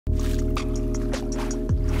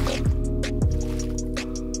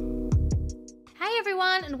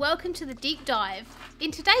everyone and welcome to the deep dive.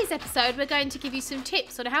 In today's episode we're going to give you some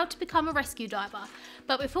tips on how to become a rescue diver.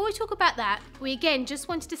 But before we talk about that, we again just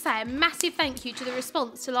wanted to say a massive thank you to the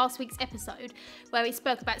response to last week's episode where we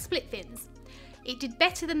spoke about split fins. It did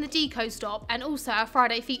better than the deco stop and also our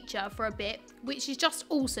Friday feature for a bit, which is just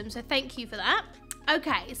awesome, so thank you for that.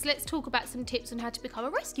 Okay, so let's talk about some tips on how to become a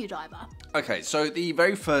rescue diver. Okay, so the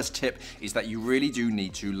very first tip is that you really do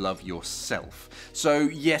need to love yourself. So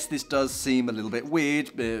yes, this does seem a little bit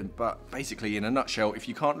weird, but basically in a nutshell, if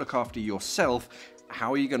you can't look after yourself,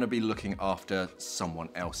 how are you going to be looking after someone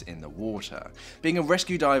else in the water? Being a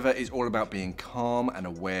rescue diver is all about being calm and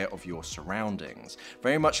aware of your surroundings.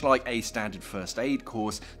 Very much like a standard first aid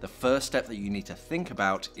course, the first step that you need to think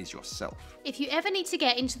about is yourself. If you ever need to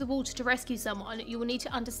get into the water to rescue someone, you will need to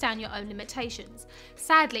understand your own limitations.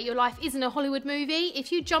 Sadly, your life isn't a Hollywood movie.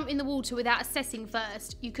 If you jump in the water without assessing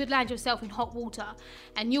first, you could land yourself in hot water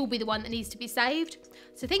and you'll be the one that needs to be saved.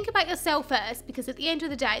 So think about yourself first, because at the end of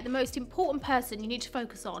the day, the most important person you need to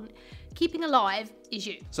focus on keeping alive is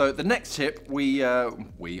you. So the next tip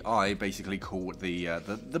I basically call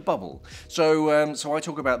the bubble. So I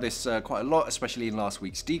talk about this quite a lot, especially in last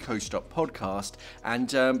week's Deco Stop podcast.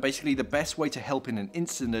 And basically the best way to help in an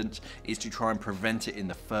incident is to try and prevent it in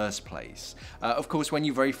the first place. Of course, when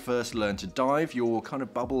you very first learn to dive, your kind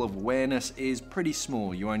of bubble of awareness is pretty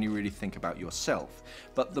small. You only really think about yourself.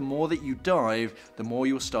 But the more that you dive, the more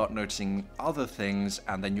you'll start noticing other things,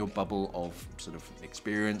 and then your bubble of sort of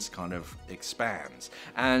experience kind of expands.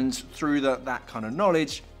 And through that kind of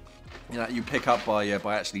knowledge that you pick up by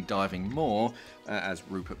actually diving more, as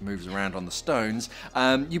Rupert moves around on the stones,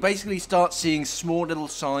 you basically start seeing small little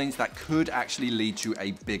signs that could actually lead to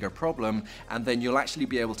a bigger problem, and then you'll actually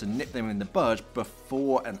be able to nip them in the bud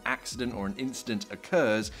before an accident or an incident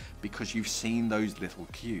occurs, because you've seen those little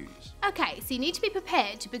cues. Okay, so you need to be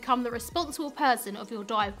prepared to become the responsible person of your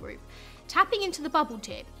dive group. Tapping into the bubble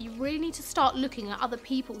tip, you really need to start looking at other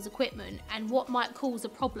people's equipment and what might cause a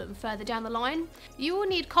problem further down the line. You will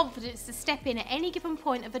need confidence to step in at any given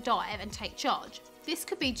point of a dive and take charge. This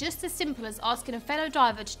could be just as simple as asking a fellow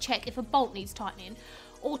diver to check if a bolt needs tightening,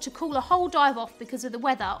 or to call a whole dive off because of the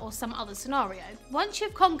weather or some other scenario. Once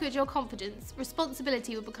you've conquered your confidence,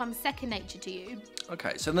 responsibility will become second nature to you.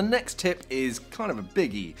 Okay, so the next tip is kind of a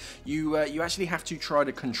biggie. You actually have to try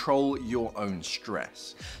to control your own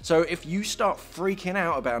stress. So if you start freaking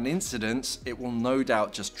out about an incident, it will no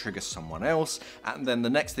doubt just trigger someone else, and then the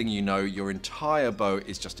next thing you know, your entire boat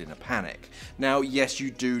is just in a panic. Now, yes,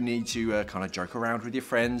 you do need to kind of joke around with your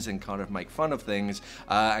friends and kind of make fun of things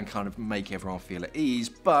and kind of make everyone feel at ease,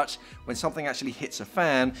 but when something actually hits a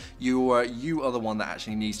fan, you are the one that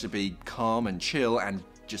actually needs to be calm and chill and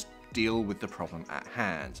just deal with the problem at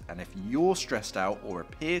hand. And if you're stressed out or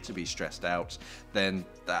appear to be stressed out, then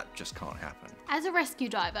that just can't happen. As a rescue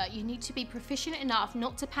diver, you need to be proficient enough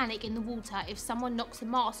not to panic in the water if someone knocks the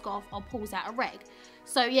mask off or pulls out a reg.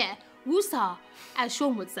 So yeah, woosah, as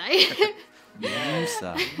Sean would say.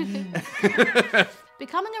 Woosah.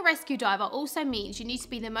 Becoming a rescue diver also means you need to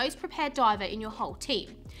be the most prepared diver in your whole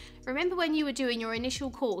team. Remember when you were doing your initial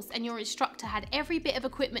course and your instructor had every bit of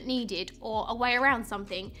equipment needed or a way around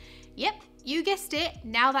something? Yep, you guessed it,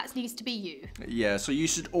 now that needs to be you. Yeah, so you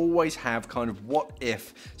should always have kind of what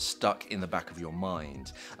if stuck in the back of your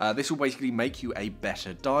mind. This will basically make you a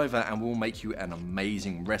better diver and will make you an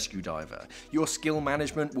amazing rescue diver. Your skill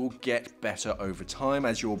management will get better over time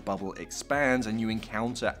as your bubble expands and you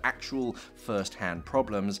encounter actual first-hand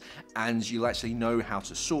problems, and you'll actually know how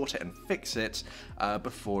to sort it and fix it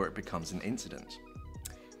before it becomes an incident.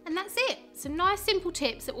 And that's it. Some nice simple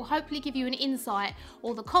tips that will hopefully give you an insight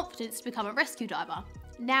or the confidence to become a rescue diver.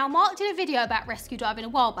 Now, Mark did a video about rescue diving a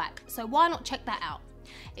while back, so why not check that out?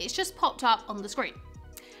 It's just popped up on the screen.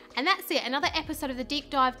 And that's it, another episode of the deep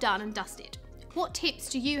dive done and dusted. What tips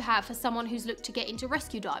do you have for someone who's looked to get into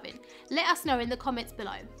rescue diving? Let us know in the comments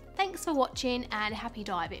below. Thanks for watching and happy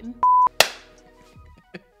diving.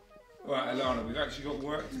 Right, Alana, we've actually got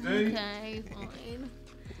work to do. Okay, fine.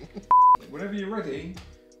 Whenever you're ready.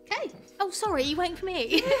 Okay. Oh, sorry, you waiting for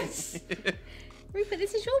me? Rupert,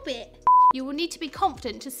 this is your bit. You will need to be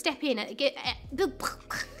confident to step in and get... It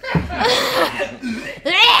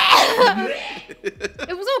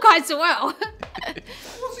was all kind of well.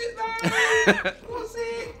 What's it though? What's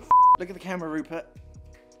it? Look at the camera, Rupert.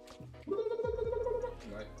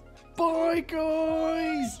 Right. Bye,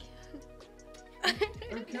 guys!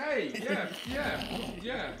 Okay,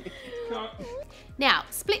 yeah. Cut. Now,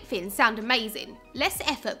 split fins sound amazing. Less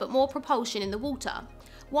effort but more propulsion in the water.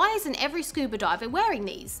 Why isn't every scuba diver wearing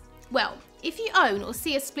these? Well, if you own or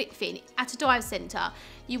see a split fin at a dive centre,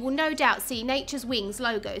 you will no doubt see Nature's Wings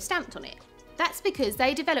logo stamped on it. That's because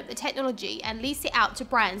they develop the technology and lease it out to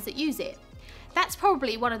brands that use it. That's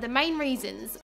probably one of the main reasons